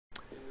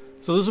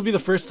So this will be the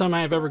first time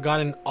I have ever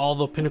gotten all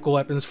the pinnacle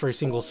weapons for a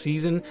single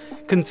season,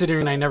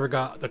 considering I never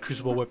got the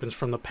Crucible weapons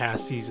from the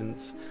past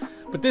seasons.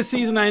 But this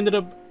season I ended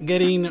up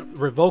getting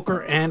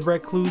Revoker and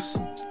Recluse,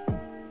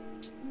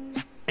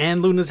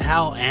 and Luna's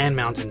Howl and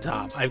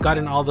Mountaintop. I've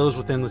gotten all those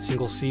within the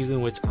single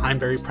season, which I'm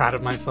very proud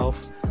of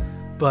myself.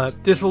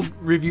 But this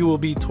review will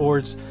be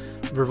towards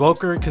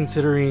Revoker,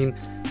 considering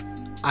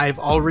I've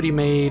already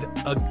made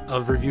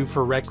a review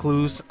for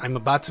Recluse. I'm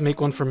about to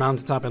make one for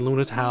Mountaintop and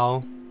Luna's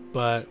Howl,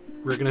 but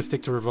we're gonna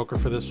stick to Revoker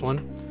for this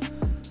one.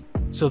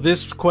 So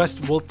this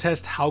quest will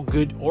test how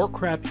good or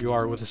crap you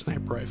are with a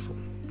sniper rifle.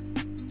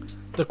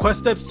 The quest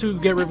steps to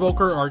get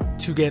Revoker are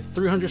to get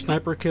 300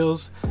 sniper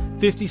kills,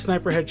 50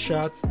 sniper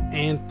headshots,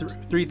 and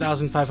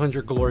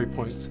 3,500 glory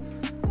points.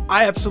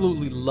 I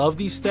absolutely love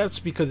these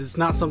steps because it's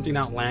not something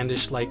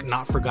outlandish like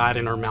Not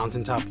Forgotten or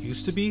Mountaintop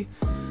used to be,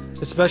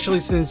 especially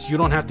since you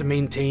don't have to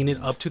maintain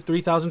it up to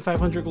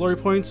 3,500 glory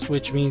points,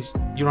 which means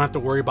you don't have to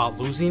worry about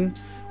losing,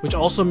 which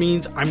also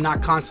means I'm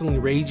not constantly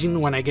raging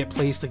when I get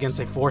placed against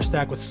a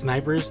 4-stack with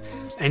snipers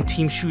and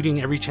team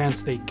shooting every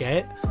chance they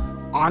get.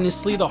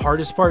 Honestly, the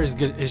hardest part is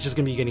just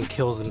going to be getting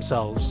kills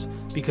themselves,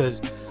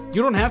 because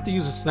you don't have to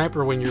use a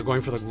sniper when you're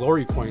going for the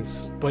glory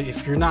points, but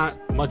if you're not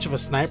much of a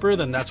sniper,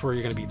 then that's where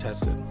you're going to be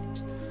tested.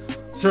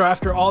 So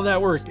after all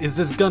that work, is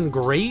this gun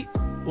great?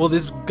 Will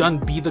this gun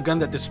be the gun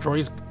that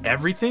destroys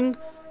everything?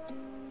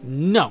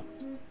 No.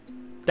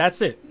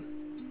 That's it.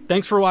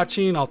 Thanks for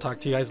watching. I'll talk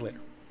to you guys later.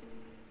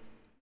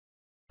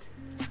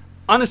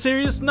 On a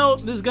serious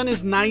note, this gun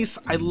is nice.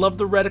 I love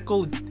the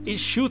reticle. It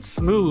shoots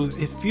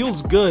smooth. It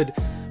feels good,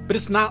 but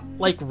it's not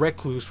like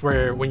Recluse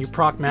where when you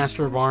proc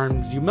Master of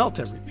Arms, you melt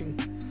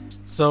everything.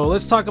 So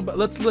let's take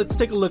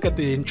a look at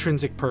the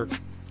intrinsic perk.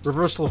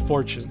 Reversal of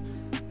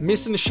Fortune.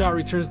 Missing a shot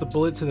returns the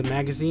bullet to the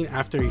magazine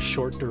after a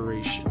short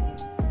duration.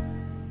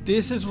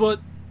 This is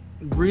what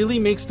really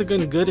makes the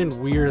gun good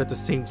and weird at the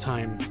same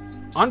time.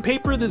 On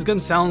paper, this gun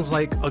sounds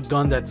like a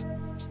gun that's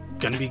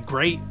gonna be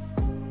great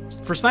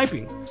for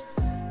sniping.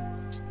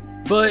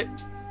 But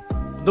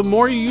the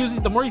more you use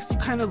it, the more you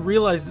kind of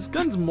realize this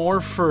gun's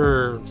more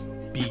for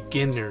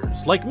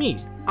beginners like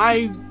me.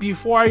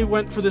 Before I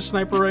went for this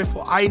sniper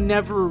rifle, I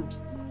never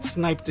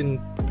sniped in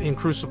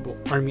Crucible.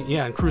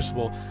 In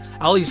Crucible.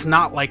 At least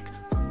not like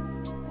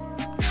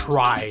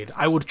tried.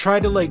 I would try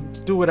to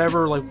like do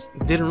whatever, like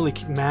didn't really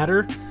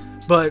matter.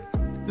 But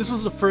this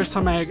was the first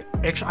time I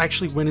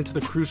actually went into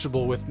the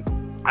Crucible with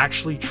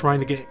actually trying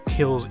to get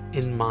kills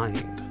in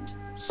mind.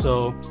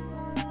 So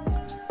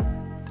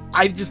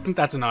I just think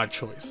that's an odd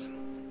choice.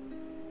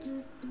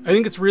 I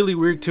think it's really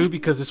weird too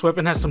because this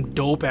weapon has some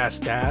dope ass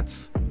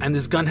stats, and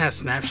this gun has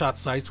snapshot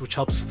sights which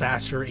helps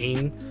faster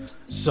aim.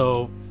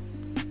 So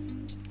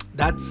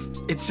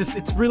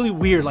it's really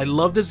weird. I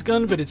love this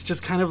gun, but it's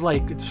just kind of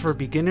like it's for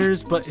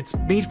beginners, but it's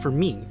made for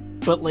me.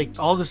 But like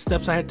all the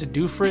steps I had to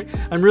do for it,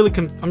 I'm really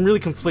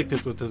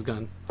conflicted with this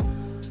gun.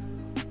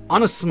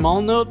 On a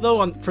small note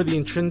though, for the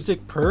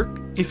intrinsic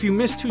perk, if you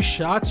miss 2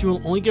 shots, you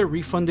will only get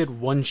refunded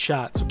 1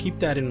 shot, so keep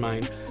that in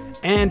mind.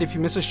 And if you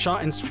miss a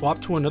shot and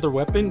swap to another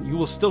weapon, you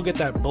will still get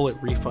that bullet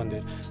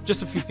refunded.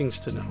 Just a few things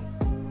to know.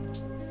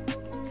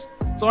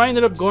 So I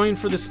ended up going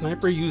for the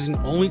sniper using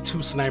only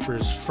 2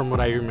 snipers from what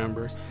I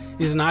remember.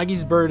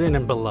 Izanagi's Burden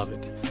and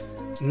Beloved.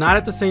 Not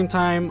at the same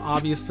time,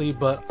 obviously,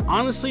 but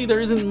honestly, there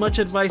isn't much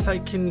advice I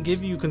can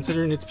give you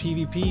considering it's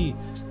PvP.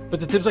 But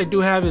the tips I do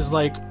have is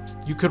like,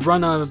 you could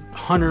run a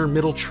Hunter,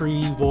 Middle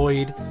Tree,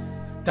 Void.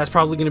 That's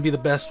probably going to be the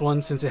best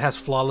one since it has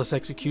flawless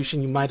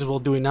execution. You might as well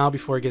do it now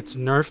before it gets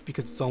nerfed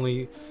because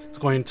it's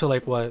going to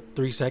like what,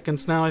 3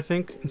 seconds now I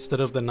think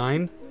instead of the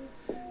 9.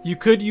 You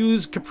could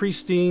use Capri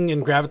Sting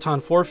and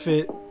Graviton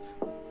Forfeit,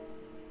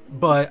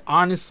 but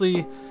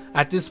honestly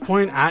at this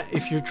point,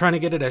 if you're trying to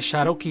get it as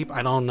Shadowkeep,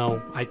 I don't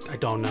know. I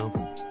don't know.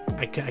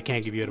 I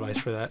can't give you advice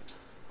for that.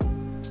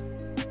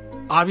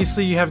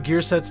 Obviously, you have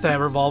gear sets that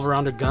revolve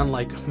around a gun,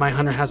 like my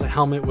Hunter has a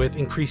helmet with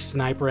increased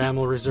sniper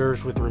ammo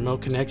reserves with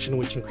remote connection,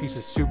 which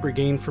increases super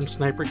gain from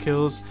sniper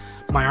kills.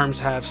 My arms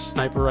have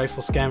sniper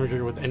rifle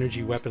scavenger with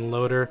energy weapon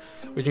loader,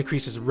 which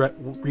increases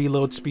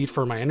reload speed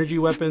for my energy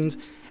weapons.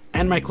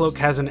 And my cloak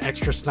has an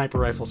extra sniper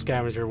rifle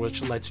scavenger,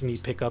 which lets me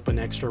pick up an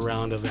extra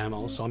round of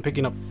ammo. So I'm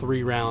picking up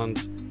 3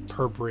 rounds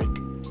per brick.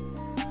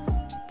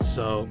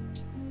 So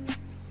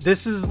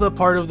this is the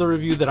part of the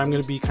review that I'm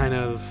going to be kind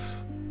of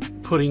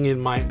putting in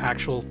my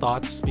actual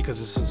thoughts because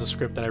this is a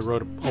script that I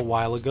wrote a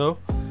while ago.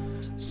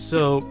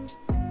 So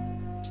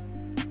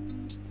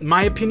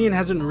my opinion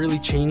hasn't really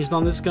changed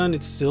on this gun.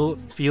 It still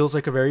feels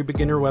like a very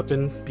beginner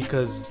weapon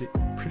because it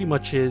pretty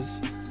much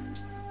is.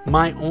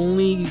 My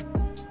only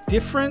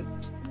difference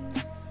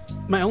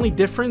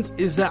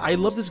is that I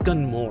love this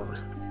gun more.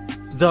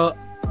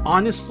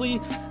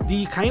 Honestly,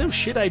 the kind of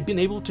shit I've been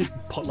able to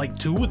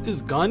do with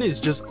this gun is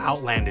just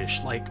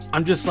outlandish. Like,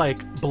 I'm just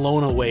like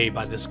blown away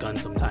by this gun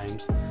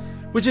sometimes,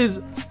 which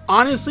is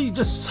honestly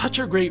just such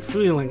a great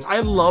feeling. I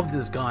love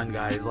this gun,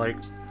 guys. Like,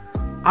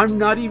 I'm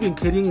not even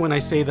kidding when I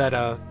say that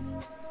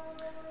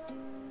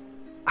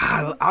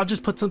I'll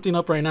just put something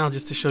up right now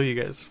just to show you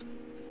guys.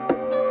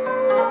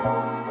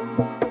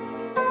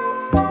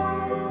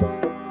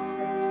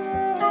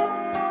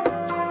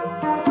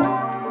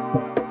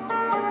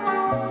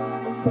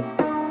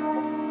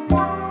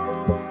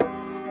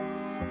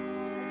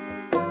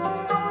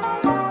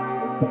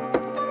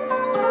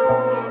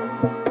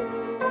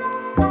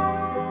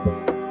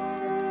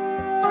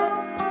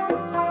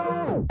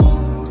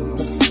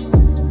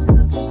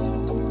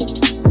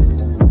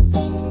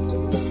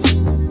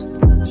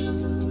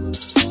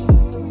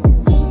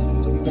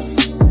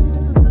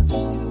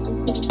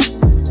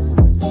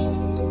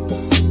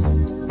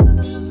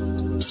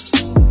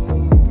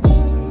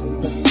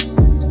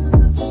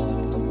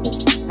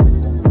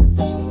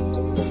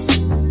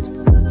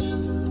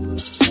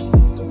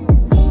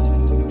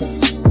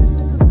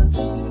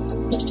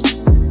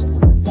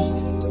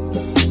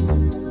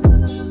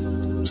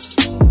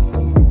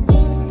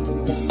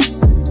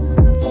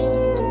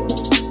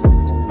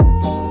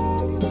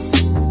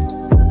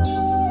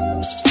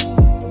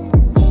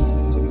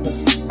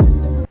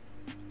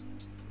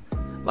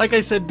 Like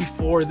I said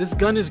before, this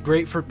gun is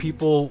great for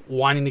people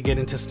wanting to get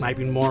into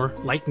sniping more.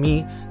 Like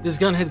me, this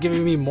gun has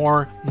given me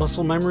more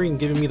muscle memory and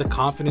given me the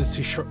confidence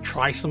to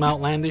try some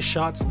outlandish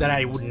shots that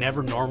I would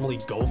never normally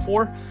go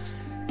for.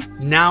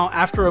 Now,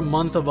 after a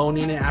month of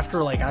owning it,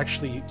 after like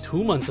actually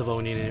 2 months of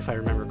owning it, if I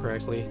remember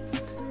correctly,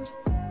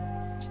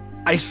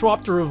 I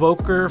swapped the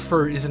Revoker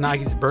for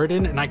Izanagi's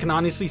Burden, and I can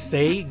honestly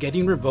say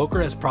getting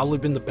Revoker has probably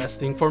been the best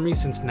thing for me,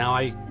 since now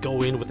I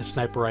go in with a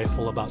sniper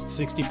rifle about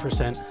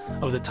 60%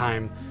 of the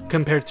time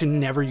compared to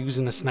never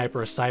using a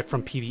sniper aside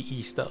from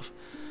PvE stuff.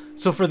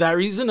 So for that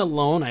reason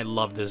alone, I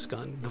love this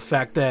gun. The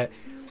fact that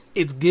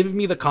it's given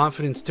me the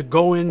confidence to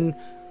go in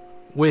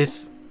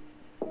with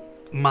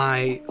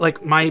my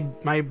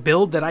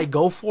build that I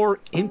go for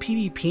in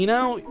PvP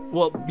now.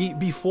 Well,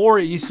 before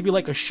it used to be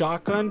like a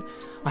shotgun,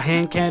 a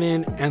hand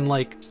cannon, and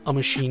like a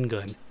machine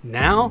gun.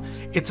 Now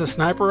it's a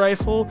sniper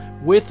rifle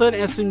with an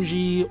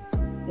SMG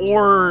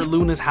or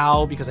Luna's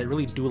Howl, because I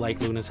really do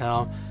like Luna's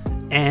Howl,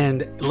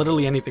 and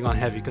literally anything on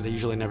heavy, because I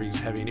usually never use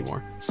heavy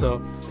anymore.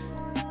 So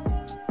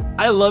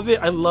I love it.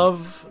 I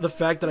love the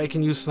fact that I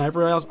can use sniper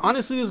rifles.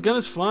 Honestly, this gun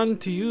is fun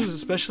to use,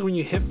 especially when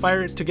you hip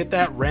fire it to get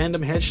that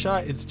random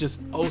headshot. It's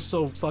just oh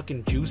so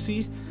fucking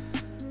juicy.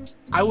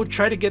 I would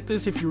try to get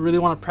this if you really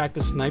want to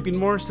practice sniping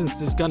more, since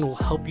this gun will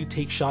help you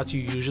take shots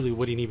you usually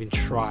wouldn't even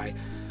try,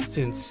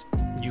 since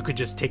you could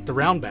just take the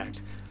round back.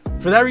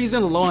 For that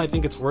reason alone, I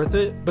think it's worth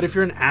it. But if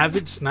you're an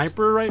avid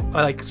sniper,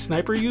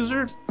 sniper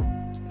user,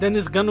 then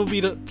this gun will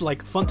be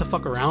like fun to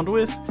fuck around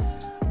with.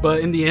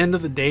 But in the end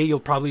of the day, you'll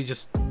probably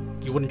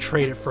you wouldn't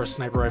trade it for a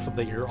sniper rifle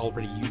that you're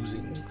already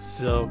using.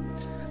 So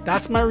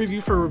that's my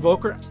review for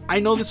Revoker. I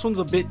know this one's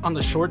a bit on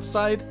the short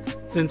side,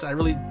 since I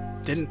really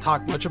didn't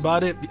talk much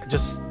about it,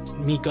 just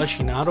me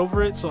gushing out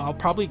over it. So I'll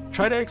probably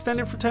try to extend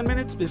it for 10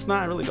 minutes, but if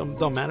not, I really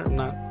don't matter. I'm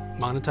not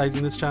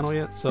monetizing this channel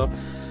yet. So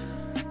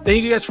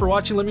thank you guys for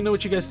watching. Let me know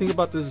what you guys think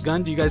about this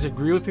gun. Do you guys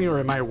agree with me, or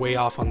am I way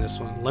off on this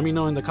one? Let me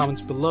know in the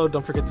comments below.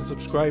 Don't forget to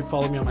subscribe,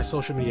 follow me on my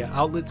social media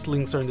outlets,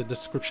 links are in the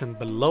description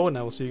below, and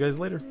I will see you guys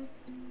later.